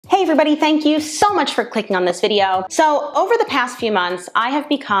Hey everybody, thank you so much for clicking on this video. So over the past few months, I have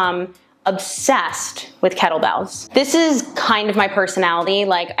become obsessed with kettlebells. This is kind of my personality.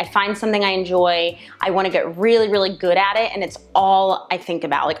 Like, I find something I enjoy, I want to get really, really good at it, and it's all I think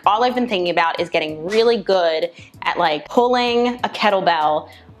about. Like, all I've been thinking about is getting really good at like pulling a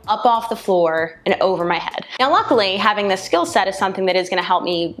kettlebell up off the floor and over my head. Now, luckily, having this skill set is something that is going to help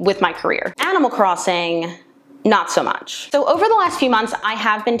me with my career. Animal Crossing, not so much. So over the last few months, I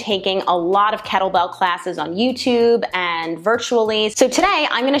have been taking a lot of kettlebell classes on YouTube and virtually. So today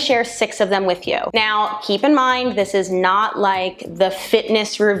I'm gonna share 6 of them with you. Now, keep in mind, this is not like the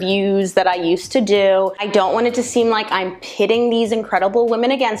fitness reviews that I used to do. I don't want it to seem like I'm pitting these incredible women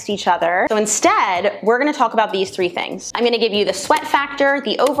against each other. So instead, we're gonna talk about these 3 things. I'm gonna give you the sweat factor,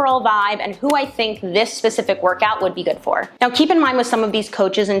 the overall vibe, and who I think this specific workout would be good for. Now, keep in mind with some of these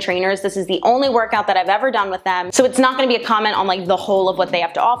coaches and trainers, this is the only workout that I've ever done with them. So it's not gonna be a comment on like the whole of what they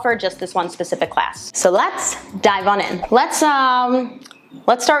have to offer, just this one specific class. So let's dive on in. Let's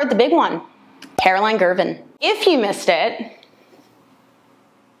start with the big one, Caroline Girvan. If you missed it,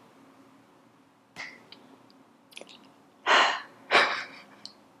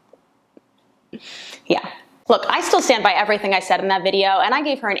 yeah. Look, I still stand by everything I said in that video, and I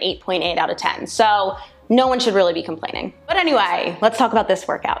gave her an 8.8 out of 10. So no one should really be complaining. But anyway, let's talk about this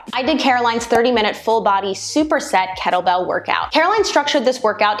workout. I did Caroline's 30-minute full body superset kettlebell workout. Caroline structured this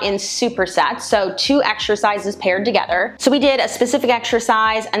workout in supersets, so 2 exercises paired together. So we did a specific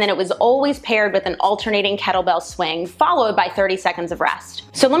exercise, and then it was always paired with an alternating kettlebell swing, followed by 30 seconds of rest.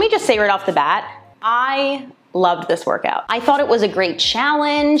 So let me just say right off the bat, I loved this workout. I thought it was a great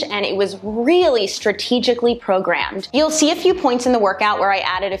challenge, and it was really strategically programmed. You'll see a few points in the workout where I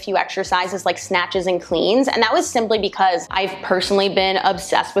added a few exercises like snatches and cleans, and that was simply because I've personally been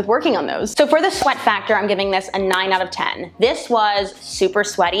obsessed with working on those. So for the sweat factor, I'm giving this a 9 out of 10. This was super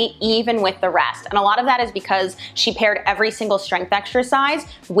sweaty, even with the rest. And a lot of that is because she paired every single strength exercise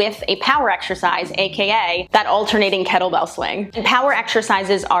with a power exercise, AKA that alternating kettlebell swing. And power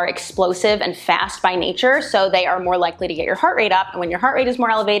exercises are explosive and fast by nature, so they are more likely to get your heart rate up, and when your heart rate is more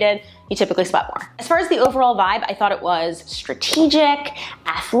elevated, you typically sweat more. As far as the overall vibe, I thought it was strategic,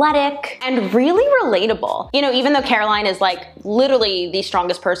 athletic, and really relatable. You know, even though Caroline is like literally the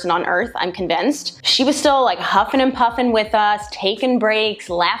strongest person on earth, I'm convinced, she was still like huffing and puffing with us, taking breaks,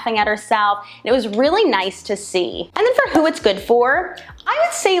 laughing at herself. And it was really nice to see. And then for who it's good for, I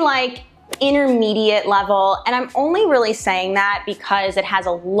would say like intermediate level, and I'm only really saying that because it has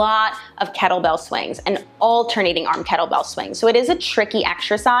a lot of kettlebell swings and alternating arm kettlebell swings. So it is a tricky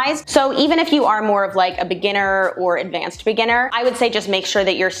exercise. So even if you are more of like a beginner or advanced beginner, I would say just make sure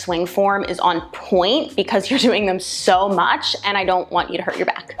that your swing form is on point because you're doing them so much, and I don't want you to hurt your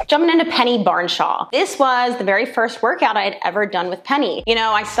back. Jumping into Penny Barnshaw. This was the very first workout I had ever done with Penny. You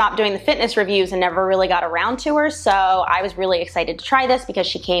know, I stopped doing the fitness reviews and never really got around to her, so I was really excited to try this because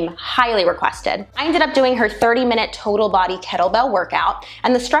she came highly requested. I ended up doing her 30-minute total body kettlebell workout,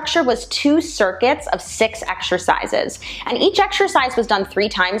 and the structure was 2 circuits of 6 exercises. And each exercise was done 3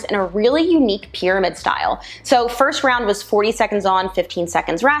 times in a really unique pyramid style. So first round was 40 seconds on, 15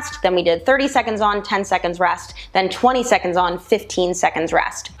 seconds rest. Then we did 30 seconds on, 10 seconds rest. Then 20 seconds on, 15 seconds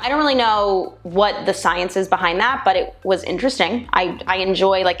rest. I don't really know what the science is behind that, but it was interesting. I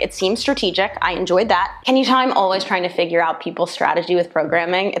enjoy, like, it seems strategic. I enjoyed that. Can you tell I'm always trying to figure out people's strategy with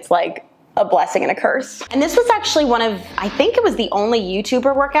programming? It's like a blessing and a curse. And this was actually one of, I think it was the only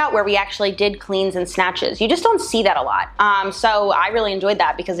YouTuber workout where we actually did cleans and snatches. You just don't see that a lot. So I really enjoyed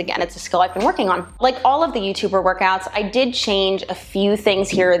that because, again, it's a skill I've been working on. Like all of the YouTuber workouts, I did change a few things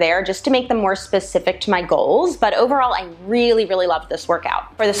here or there just to make them more specific to my goals, but overall, I really, really loved this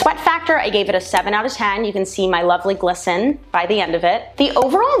workout. For the sweat factor, I gave it a 7 out of 10. You can see my lovely glisten by the end of it. The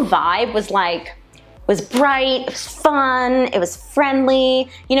overall vibe was like, was bright, it was fun, it was friendly.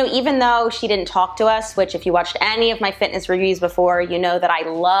 You know, even though she didn't talk to us, which if you watched any of my fitness reviews before, you know that I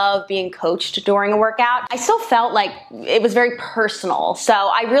love being coached during a workout, I still felt like it was very personal. So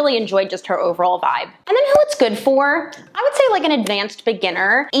I really enjoyed just her overall vibe. And then who it's good for, I would say like an advanced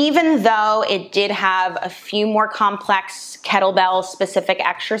beginner, even though it did have a few more complex kettlebell specific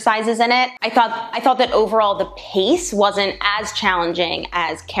exercises in it. I thought that overall the pace wasn't as challenging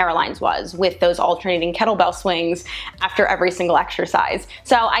as Caroline's was with those alternating alternating kettlebell swings after every single exercise.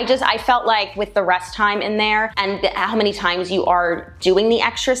 So I felt like with the rest time in there and how many times you are doing the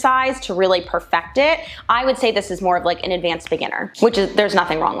exercise to really perfect it, I would say this is more of like an advanced beginner, which is, there's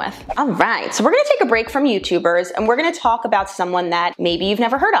nothing wrong with. All right, so we're gonna take a break from YouTubers and we're gonna talk about someone that maybe you've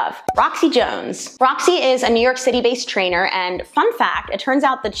never heard of, Roxie Jones. Roxie is a New York City-based trainer, and fun fact, it turns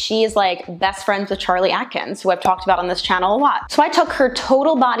out that she is like best friends with Charlie Atkins, who I've talked about on this channel a lot. So I took her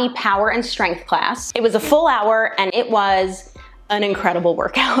total body power and strength class. It was a full hour and it was an incredible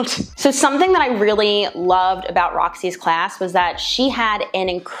workout. So something that I really loved about Roxie's class was that she had an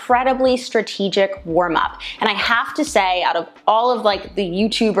incredibly strategic warm-up. And I have to say, out of all of like the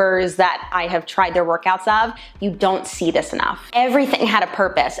YouTubers that I have tried their workouts of, you don't see this enough. Everything had a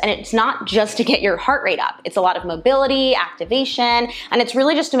purpose, and it's not just to get your heart rate up. It's a lot of mobility, activation, and it's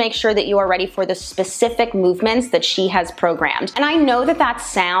really just to make sure that you are ready for the specific movements that she has programmed. And I know that that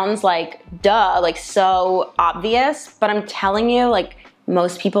sounds like duh, like so obvious, but I'm telling you, like,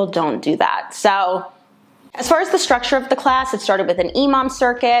 most people don't do that. So as far as the structure of the class, it started with an EMOM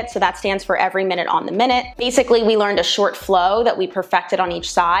circuit, so that stands for every minute on the minute. Basically, we learned a short flow that we perfected on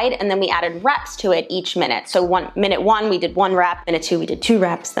each side, and then we added reps to it each minute. So minute one, we did 1 rep, minute 2, we did 2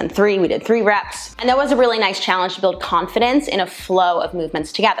 reps, then 3, we did 3 reps. And that was a really nice challenge to build confidence in a flow of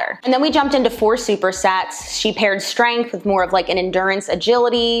movements together. And then we jumped into 4 supersets. She paired strength with more of like an endurance,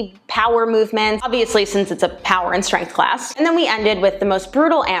 agility, power movements, obviously since it's a power and strength class. And then we ended with the most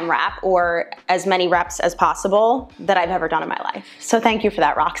brutal AMRAP, or as many reps as possible, that I've ever done in my life. So thank you for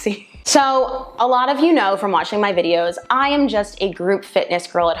that, Roxie. So a lot of you know from watching my videos, I am just a group fitness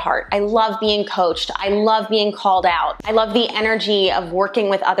girl at heart. I love being coached. I love being called out. I love the energy of working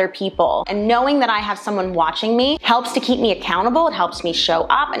with other people. And knowing that I have someone watching me helps to keep me accountable. It helps me show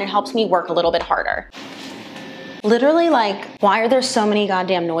up, and it helps me work a little bit harder. Literally, like, why are there so many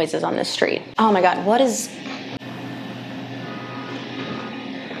goddamn noises on this street? Oh my God, what is...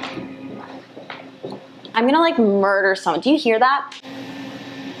 I'm gonna like murder someone. Do you hear that?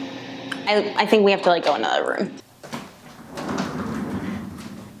 I think we have to like go in another room.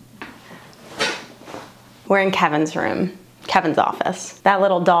 We're in Kevin's room, Kevin's office. That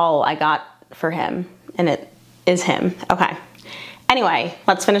little doll I got for him, and it is him. Okay. Anyway,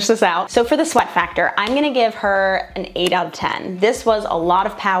 let's finish this out. So for the sweat factor, I'm gonna give her an 8 out of 10. This was a lot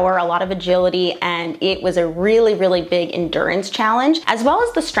of power, a lot of agility, and it was a really, really big endurance challenge, as well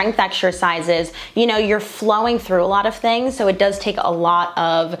as the strength exercises. You know, you're flowing through a lot of things, so it does take a lot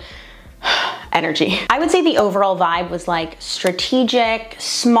of energy. I would say the overall vibe was like strategic,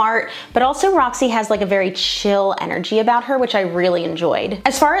 smart, but also Roxie has like a very chill energy about her, which I really enjoyed.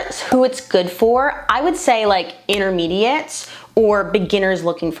 As far as who it's good for, I would say like intermediates or beginners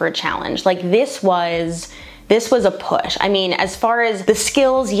looking for a challenge. Like this was a push. I mean, as far as the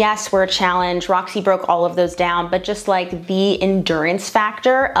skills, yes, were a challenge. Roxie broke all of those down, but just like the endurance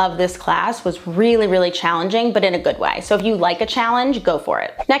factor of this class was really, really challenging, but in a good way. So if you like a challenge, go for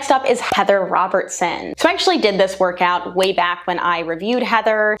it. Next up is Heather Robertson. So I actually did this workout way back when I reviewed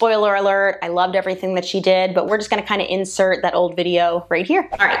Heather. Spoiler alert, I loved everything that she did, but we're just gonna kind of insert that old video right here.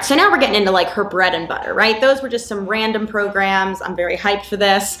 All right, so now we're getting into like her bread and butter, right? Those were just some random programs. I'm very hyped for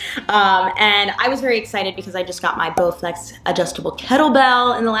this. And I was very excited because I just got my Bowflex adjustable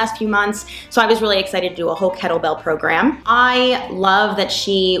kettlebell in the last few months. So I was really excited to do a whole kettlebell program. I love that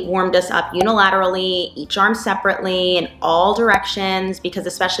she warmed us up unilaterally, each arm separately in all directions, because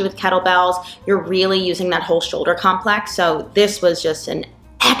especially with kettlebells, you're really using that whole shoulder complex. So this was just an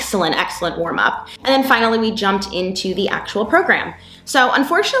excellent, excellent warm up. And then finally we jumped into the actual program. So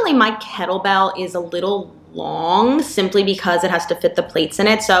unfortunately my kettlebell is a little long simply because it has to fit the plates in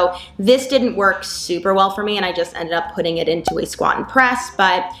it. So this didn't work super well for me, and I just ended up putting it into a squat and press,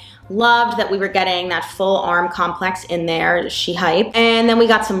 but loved that we were getting that full arm complex in there. She hyped. And then we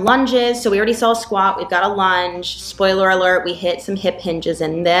got some lunges. So we already saw a squat, we've got a lunge. Spoiler alert, we hit some hip hinges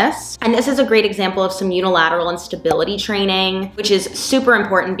in this. And this is a great example of some unilateral and stability training, which is super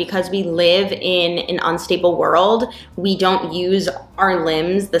important because we live in an unstable world. We don't use our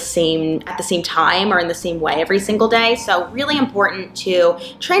limbs at the same time or in the same way every single day. So really important to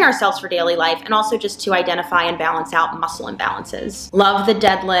train ourselves for daily life, and also just to identify and balance out muscle imbalances. Love the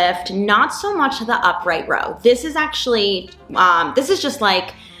deadlift, not so much the upright row. This is actually, this is just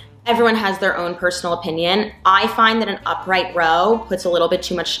like, everyone has their own personal opinion. I find that an upright row puts a little bit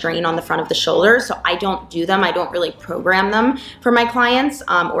too much strain on the front of the shoulders, so I don't do them. I don't really program them for my clients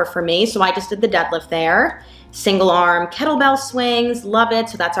or for me, so I just did the deadlift there. Single arm kettlebell swings, love it.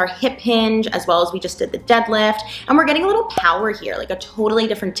 So that's our hip hinge, as well as we just did the deadlift. And we're getting a little power here, like a totally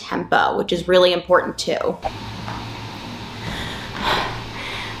different tempo, which is really important too.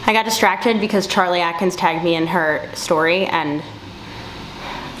 I got distracted because Charlie Atkins tagged me in her story, and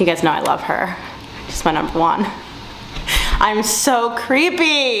you guys know I love her. She's my #1. I'm so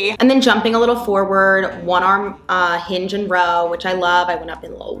creepy. And then jumping a little forward, one arm hinge and row, which I love. I went up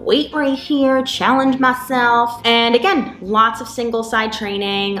in a little weight right here, challenged myself. And again, lots of single side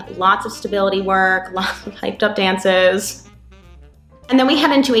training, lots of stability work, lots of hyped up dances. And then we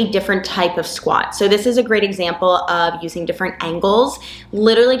head into a different type of squat. So this is a great example of using different angles.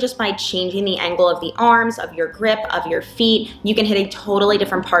 Literally just by changing the angle of the arms, of your grip, of your feet, you can hit a totally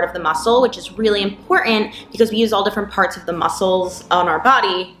different part of the muscle, which is really important because we use all different parts of the muscles on our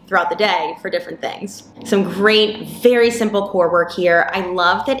body throughout the day for different things. Some great, very simple core work here. I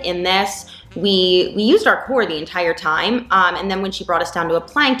love that in this, we used our core the entire time. And then when she brought us down to a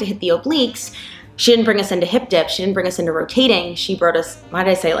plank to hit the obliques, she didn't bring us into hip dip. She didn't bring us into rotating. She brought us, why did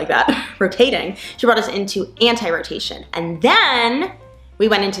I say it like that? Rotating. She brought us into anti-rotation. And then we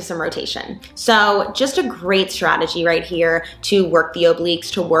went into some rotation. So just a great strategy right here to work the obliques,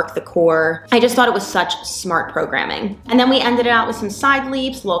 to work the core. I just thought it was such smart programming. And then we ended it out with some side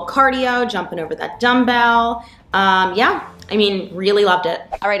leaps, a little cardio, jumping over that dumbbell. Yeah, I mean, really loved it.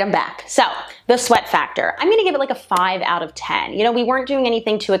 All right, I'm back. So the sweat factor, I'm gonna give it like a 5 out of 10. You know, we weren't doing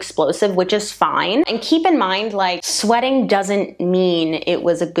anything too explosive, which is fine. And keep in mind, like, sweating doesn't mean it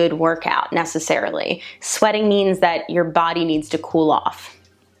was a good workout necessarily. Sweating means that your body needs to cool off.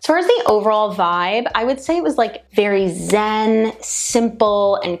 As far as the overall vibe, I would say it was like very zen,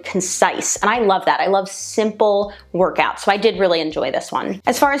 simple, and concise. And I love that. I love simple workouts. So I did really enjoy this one.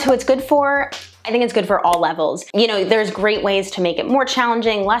 As far as who it's good for, I think it's good for all levels. You know, there's great ways to make it more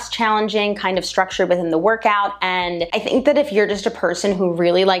challenging, less challenging, kind of structured within the workout. And I think that if you're just a person who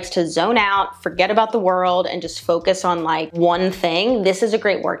really likes to zone out, forget about the world, and just focus on like one thing, this is a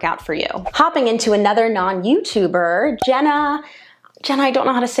great workout for you. Hopping into another non-YouTuber, Jenna, I don't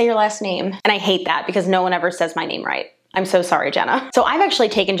know how to say your last name. And I hate that because no one ever says my name right. I'm so sorry, Jenna. So I've actually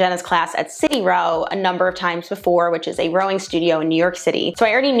taken Jenna's class at City Row a number of times before, which is a rowing studio in New York City. So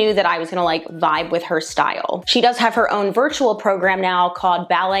I already knew that I was gonna like vibe with her style. She does have her own virtual program now called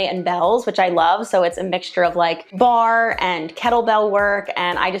Ballet and Bells, which I love. So it's a mixture of like bar and kettlebell work.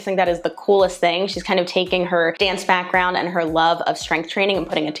 And I just think that is the coolest thing. She's kind of taking her dance background and her love of strength training and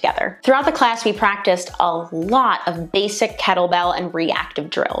putting it together. Throughout the class, we practiced a lot of basic kettlebell and reactive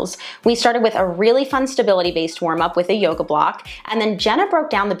drills. We started with a really fun stability-based warm-up with a yoga block, and then Jenna broke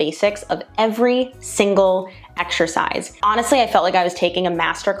down the basics of every single exercise. Honestly, I felt like I was taking a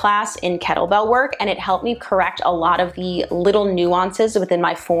master class in kettlebell work, and it helped me correct a lot of the little nuances within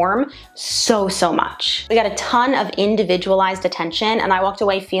my form so much. We got a ton of individualized attention, and I walked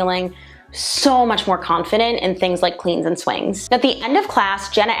away feeling so much more confident in things like cleans and swings. At the end of class,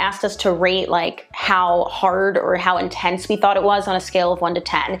 Jenna asked us to rate like how hard or how intense we thought it was on a scale of 1 to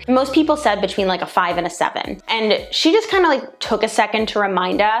 10. Most people said between like a 5 and a 7. And she just kind of like took a second to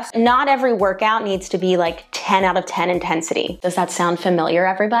remind us, not every workout needs to be like 10 out of 10 intensity. Does that sound familiar,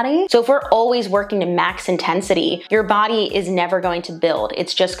 everybody? So if we're always working to max intensity, your body is never going to build.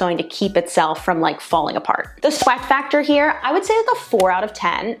 It's just going to keep itself from like falling apart. The sweat factor here, I would say like a 4 out of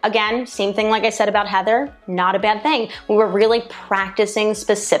 10. Again, same thing like I said about Heather, not a bad thing. We were really practicing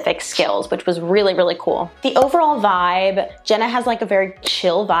specific skills, which was really cool. The overall vibe, Jenna has like a very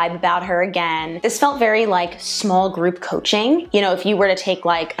chill vibe about her again. This felt very like small group coaching. You know, if you were to take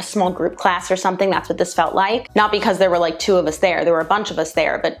like a small group class or something, that's what this felt like. Not because there were like 2 of us there were a bunch of us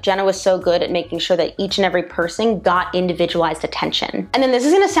there, but Jenna was so good at making sure that each and every person got individualized attention. And then this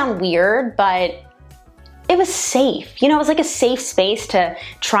is gonna sound weird, but it was safe. You know, it was like a safe space to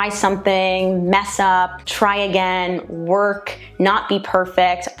try something, mess up, try again, work, not be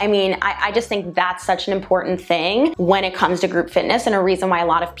perfect. I mean, I just think that's such an important thing when it comes to group fitness, and a reason why a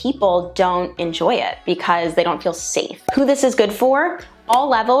lot of people don't enjoy it because they don't feel safe. Who this is good for? All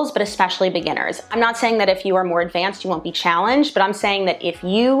levels, but especially beginners. I'm not saying that if you are more advanced, you won't be challenged, but I'm saying that if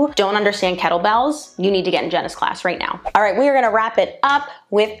you don't understand kettlebells, you need to get in Jenna's class right now. All right, we are gonna wrap it up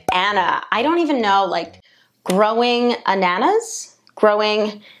with Anna. I don't even know, like, Growingannanas?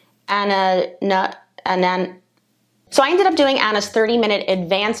 So I ended up doing Anna's 30-minute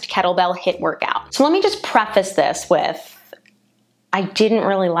advanced kettlebell HIIT workout. So let me just preface this with, I didn't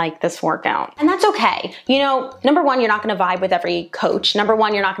really like this workout. And that's okay. You know, number 1, you're not gonna vibe with every coach. Number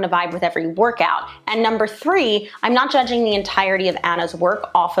 1, you're not gonna vibe with every workout. And number 3, I'm not judging the entirety of Anna's work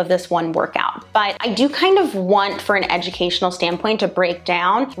off of this one workout. But I do kind of want, for an educational standpoint, to break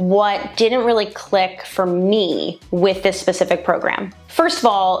down what didn't really click for me with this specific program. First of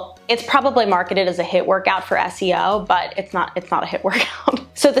all, it's probably marketed as a HIIT workout for SEO, but it's not a HIIT workout.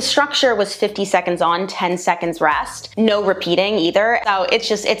 So the structure was 50 seconds on, 10 seconds rest, no repeating either. So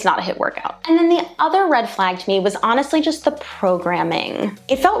it's not a HIIT workout. And then the other red flag to me was honestly just the programming.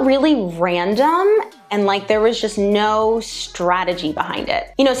 It felt really random and like there was just no strategy behind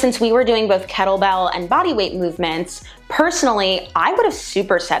it. You know, since we were doing both kettlebell and bodyweight movements, personally, I would have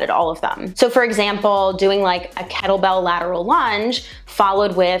supersetted all of them. So for example, doing like a kettlebell lateral lunge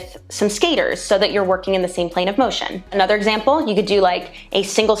followed with some skaters so that you're working in the same plane of motion. Another example, you could do like a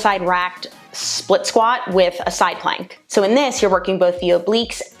single side racked split squat with a side plank. So in this, you're working both the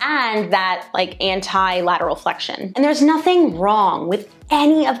obliques and that like anti-lateral flexion. And there's nothing wrong with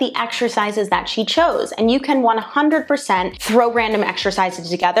any of the exercises that she chose. And you can 100% throw random exercises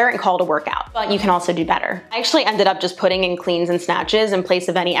together and call it a workout, but you can also do better. I actually ended up just putting in cleans and snatches in place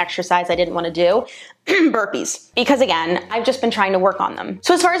of any exercise I didn't want to do. Burpees, because again, I've just been trying to work on them.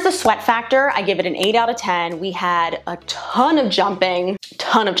 So as far as the sweat factor, I give it an 8 out of 10. We had a ton of jumping,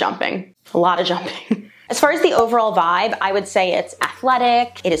 a lot of jumping. As far as the overall vibe, I would say it's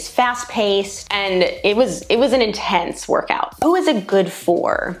athletic, it is fast-paced, and it was an intense workout. Who is it good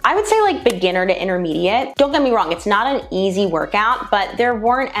for? I would say like beginner to intermediate. Don't get me wrong, it's not an easy workout, but there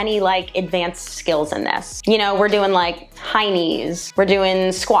weren't any like advanced skills in this. You know, we're doing like high knees, we're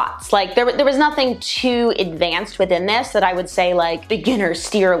doing squats. Like there was nothing too advanced within this that I would say like beginners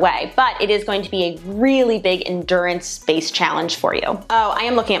steer away, but it is going to be a really big endurance-based challenge for you. Oh, I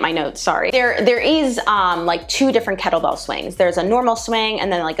am looking at my notes, sorry. There is like 2 different kettlebell swings. There's a normal swing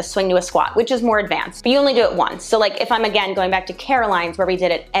and then like a swing to a squat, which is more advanced, but you only do it once. So like if I'm again going back to Caroline's where we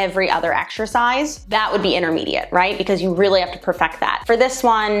did it every other exercise, that would be intermediate, right? Because you really have to perfect that. For this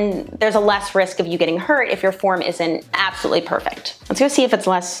one, there's a less risk of you getting hurt if your form isn't absolutely perfect. Let's go see if it's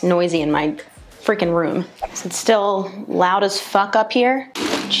less noisy in my freaking room. Is it still loud as fuck up here?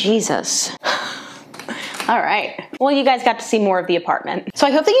 Jesus. All right. Well, you guys got to see more of the apartment. So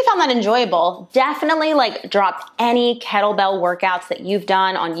I hope that you found that enjoyable. Definitely like drop any kettlebell workouts that you've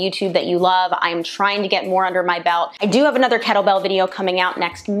done on YouTube that you love. I'm trying to get more under my belt. I do have another kettlebell video coming out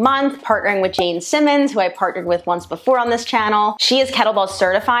next month, partnering with Jane Simmons, who I partnered with once before on this channel. She is kettlebell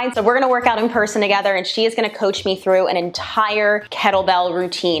certified, so we're gonna work out in person together and she is gonna coach me through an entire kettlebell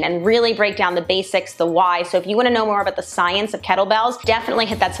routine and really break down the basics, the why. So if you wanna know more about the science of kettlebells, definitely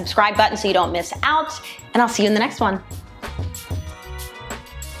hit that subscribe button so you don't miss out. And I'll see you in the next one.